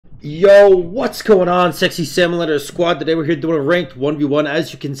Yo, what's going on, Sexy Simulator Squad? Today we're here doing a ranked 1v1.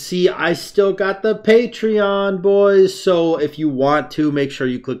 As you can see, I still got the Patreon, boys. So if you want to, make sure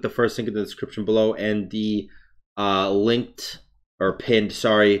you click the first link in the description below and the pinned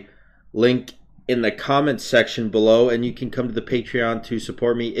link in the comments section below, and you can come to the Patreon to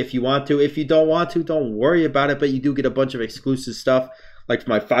support me if you want to. If you don't want to, don't worry about it, but you do get a bunch of exclusive stuff, like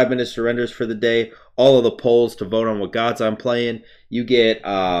my 5-minute surrenders for the day, all of the polls to vote on what gods I'm playing. You get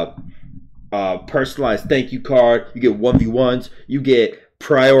personalized thank you card. You get 1v1s. You get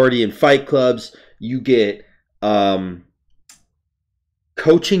priority in fight clubs. You get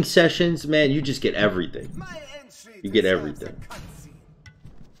coaching sessions. Man, you just get everything. You get everything.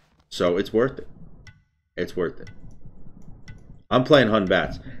 So it's worth it. It's worth it. I'm playing HUN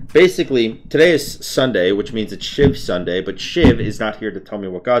BATZ. Basically, today is Sunday, which means it's Shiv Sunday, but Shiv is not here to tell me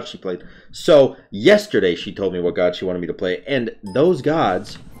what god she played. So, yesterday she told me what god she wanted me to play, and those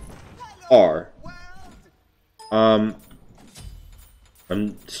gods are... I'm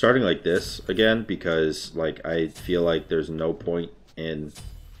starting like this again, because, like, I feel like there's no point in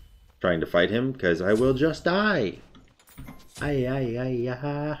trying to fight him, because I will just die.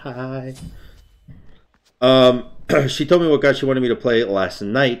 She told me what god she wanted me to play last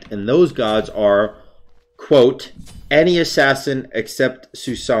night, and those gods are, quote, any assassin except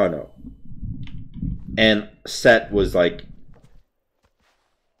Susano. And Set was like,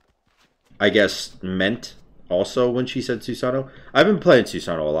 I guess, meant also when she said Susano. I've been playing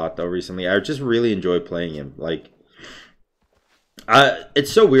Susano a lot, though, recently. I just really enjoy playing him. Like,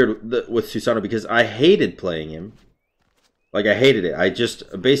 it's so weird with Susano because I hated playing him. Like, I hated it. I just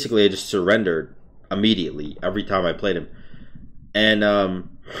surrendered immediately every time I played him. And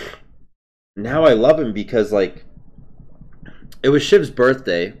now I love him because, like, it was Shiv's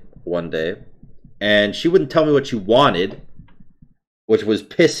birthday one day, and she wouldn't tell me what she wanted, which was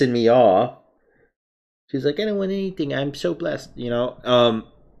pissing me off. She's like, I don't want anything, I'm so blessed, you know.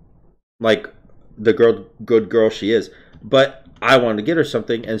 Like the good girl she is. But I wanted to get her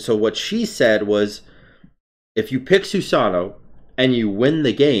something, and so what she said was, if you pick Susano and you win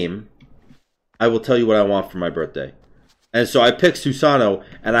the game, I will tell you what I want for my birthday. And so I picked Susano,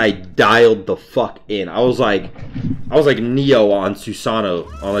 and I dialed the fuck in. I was like Neo on Susano,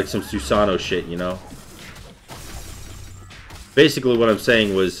 on like some Susano shit, you know? Basically what I'm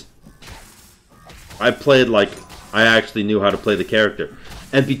saying was, I played like I actually knew how to play the character.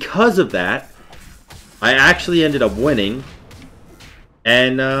 And because of that, I actually ended up winning.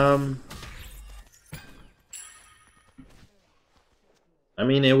 And, I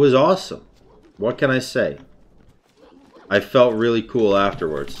mean, it was awesome. What can I say? I felt really cool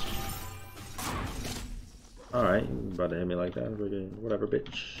afterwards. Alright, you about to hit me like that? Whatever,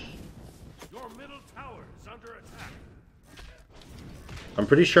 bitch. Your middle tower is under attack. I'm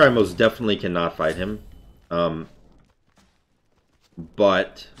pretty sure I most definitely cannot fight him. But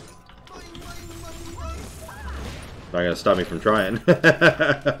not gonna stop me from trying.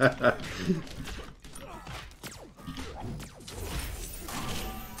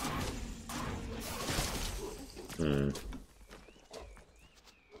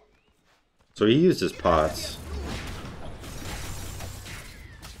 So he used his pots.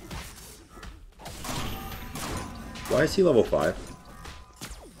 Why is he level 5?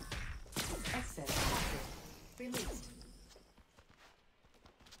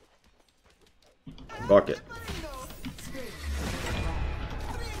 Bucket.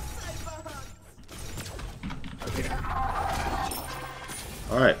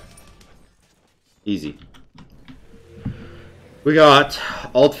 Alright. Easy. We got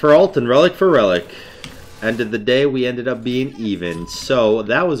ult for ult and relic for relic. End of the day, we ended up being even. So,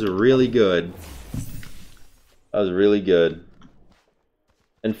 that was really good. That was really good.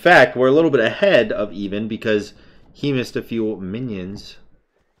 In fact, we're a little bit ahead of even because he missed a few minions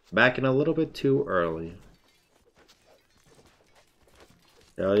back in a little bit too early.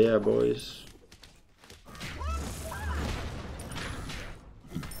 Hell yeah, boys.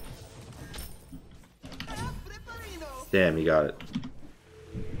 Damn, you got it.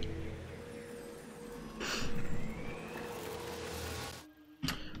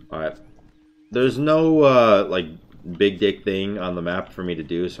 Alright. There's no, like, big dick thing on the map for me to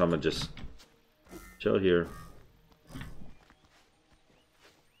do, so I'm gonna just chill here.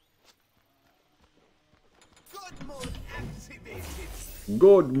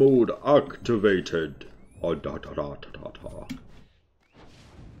 God mode activated. Oh, da da da da da.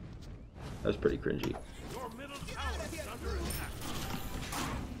 That's pretty cringy.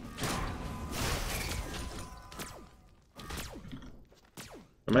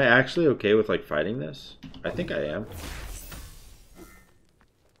 Am I actually okay with, like, fighting this? I think I am.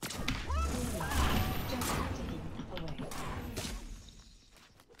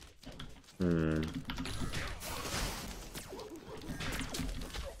 Hmm.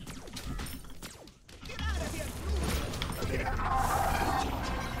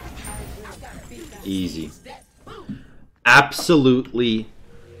 Easy. Absolutely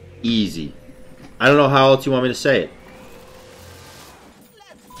easy. I don't know how else you want me to say it.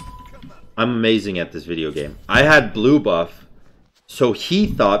 I'm amazing at this video game. I had blue buff, so he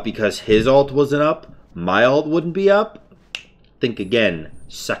thought because his ult wasn't up, my ult wouldn't be up. Think again,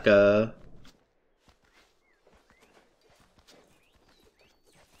 sucker.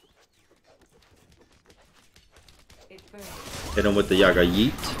 Hit him with the Yaga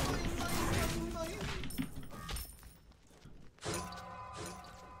Yeet.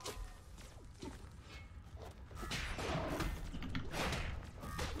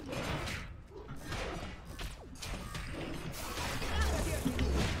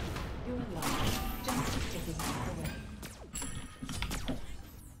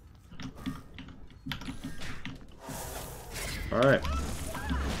 Alright.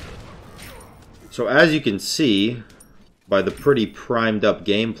 So as you can see, by the pretty primed up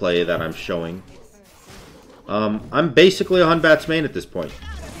gameplay that I'm showing, I'm basically a HUN BATZ main at this point.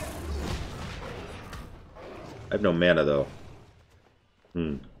 I have no mana though.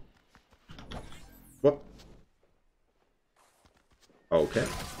 What? Okay.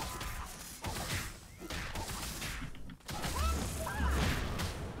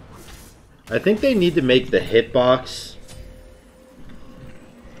 I think they need to make the hitbox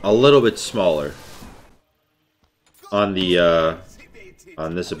a little bit smaller on the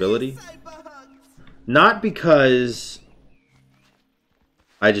on this ability. Not because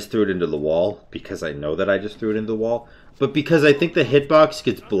I just threw it into the wall, because I know that I just threw it into the wall, but because I think the hitbox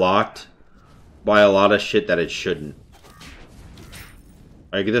gets blocked by a lot of shit that it shouldn't.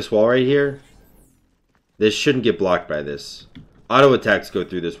 Like this wall right here, this shouldn't get blocked by this. Auto attacks go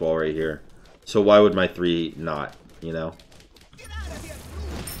through this wall right here, so why would my 3 not, you know?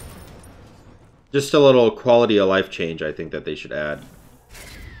 Just a little quality of life change I think that they should add.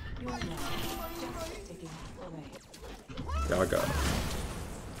 Gaga.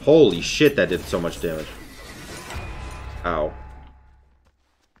 Holy shit, that did so much damage. Ow.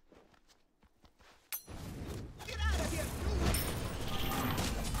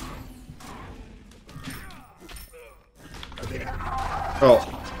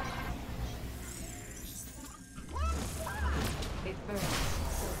 Oh.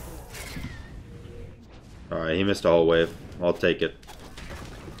 Alright, he missed a whole wave. I'll take it.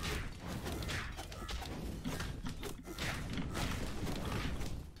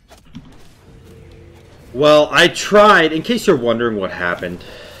 Well, I tried, in case you're wondering what happened,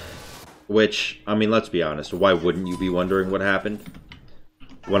 which, I mean, let's be honest, why wouldn't you be wondering what happened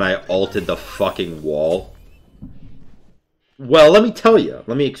when I ulted the fucking wall? Well, let me tell you.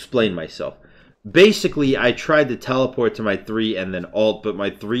 Let me explain myself. Basically, I tried to teleport to my 3 and then ult, but my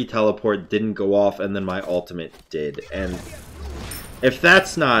 3 teleport didn't go off, and then my ultimate did. And if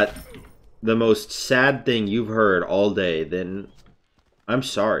that's not the most sad thing you've heard all day, then I'm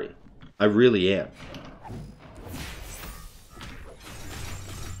sorry. I really am.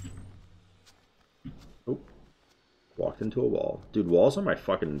 Oh, walked into a wall. Dude, walls are my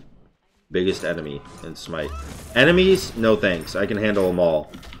fucking biggest enemy in Smite. Enemies, no thanks. I can handle them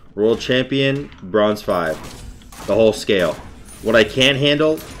all. World Champion, Bronze 5. The whole scale. What I can't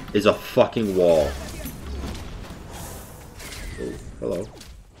handle is a fucking wall. Oh, hello.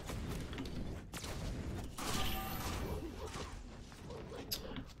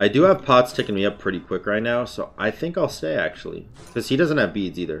 I do have pots ticking me up pretty quick right now, so I think I'll stay, actually. Because he doesn't have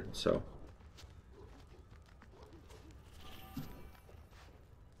beads either, so...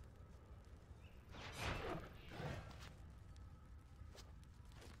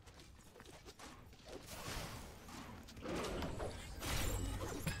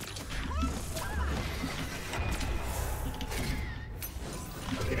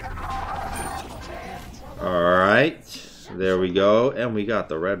 Alright, there we go. And we got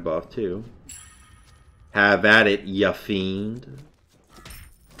the red buff too. Have at it, ya fiend.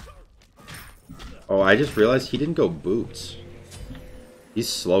 Oh, I just realized he didn't go boots. He's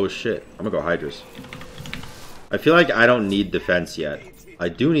slow as shit. I'm gonna go Hydras. I feel like I don't need defense yet. I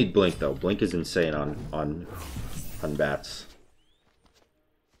do need Blink though. Blink is insane on BATZ.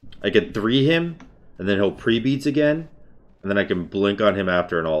 I can 3 him, and then he'll pre-beats again, and then I can Blink on him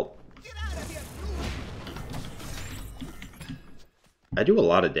after an ult. I do a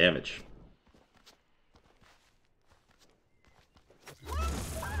lot of damage.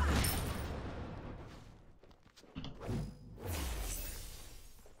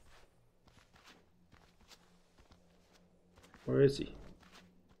 Where is he?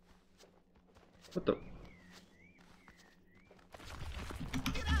 What the?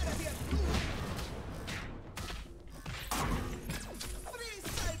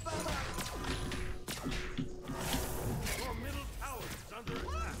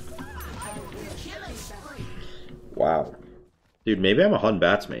 Wow. Dude, maybe I'm a HUN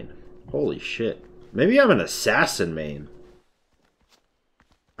BATZ main. Holy shit. Maybe I'm an assassin main.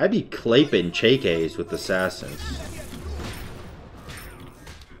 I'd be claping Chakes with assassins.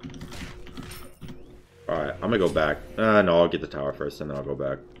 Alright, I'm gonna go back. No, I'll get the tower first and then I'll go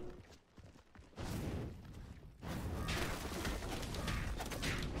back.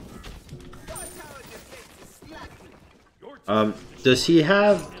 Does he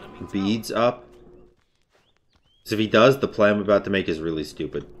have beads up? Because if he does, the play I'm about to make is really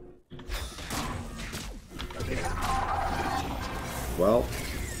stupid. Well,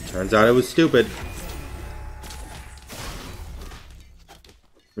 turns out it was stupid.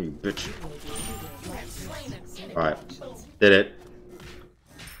 You bitch. Alright, did it.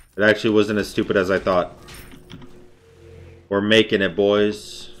 It actually wasn't as stupid as I thought. We're making it,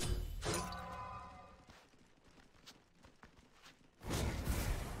 boys.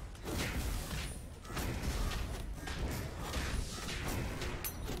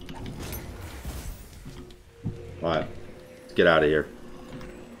 Alright, let's get out of here.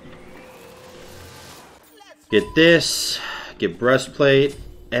 Get this, get breastplate,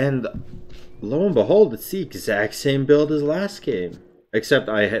 and lo and behold, it's the exact same build as last game. Except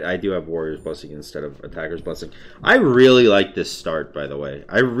I do have Warrior's Blessing instead of Attacker's Blessing. I really like this start, by the way.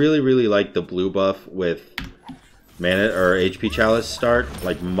 I really like the blue buff with mana or HP Chalice start,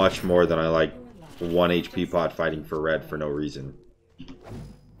 like much more than I like 1 HP pot fighting for red for no reason.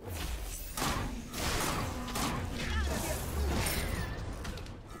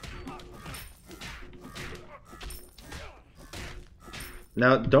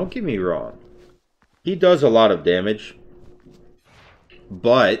 Now, don't get me wrong. He does a lot of damage,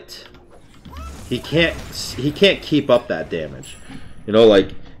 but he can't keep up that damage. You know,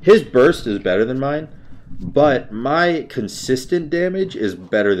 like his burst is better than mine, but my consistent damage is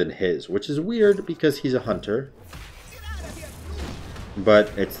better than his, which is weird because he's a hunter.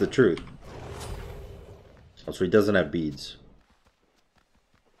 But it's the truth. Also, he doesn't have beads.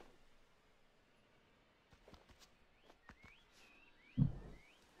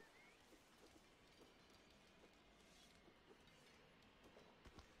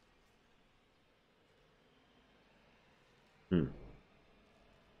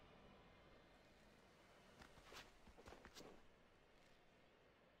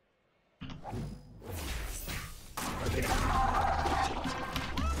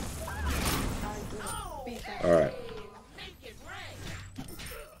 Alright.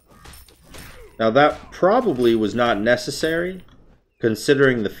 Now that probably was not necessary,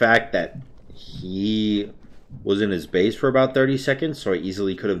 considering the fact that he was in his base for about 30 seconds, so I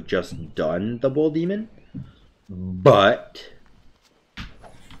easily could have just done the Bull Demon. But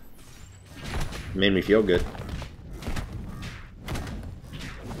it made me feel good.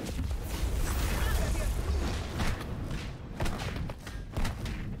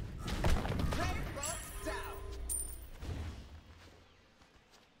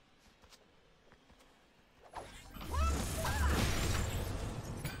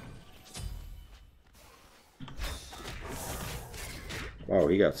 Oh,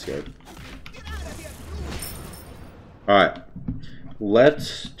 he got scared. Alright.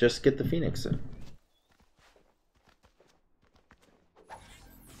 Let's just get the Phoenix in.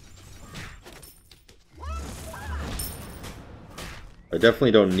 I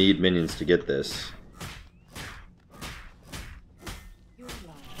definitely don't need minions to get this.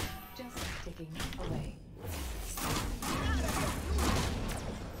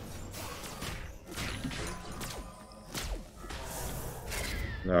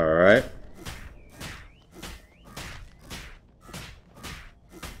 Alright.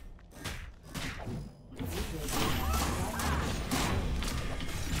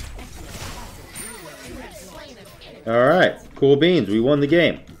 Alright. Cool beans. We won the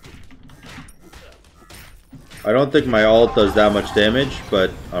game. I don't think my ult does that much damage,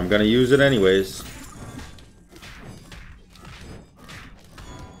 but I'm gonna use it anyways.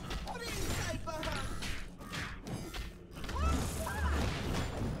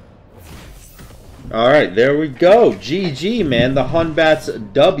 Alright, there we go. GG, man. The HUN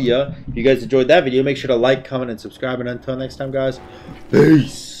BATZ W. If you guys enjoyed that video, make sure to like, comment, and subscribe. And until next time, guys,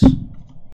 peace.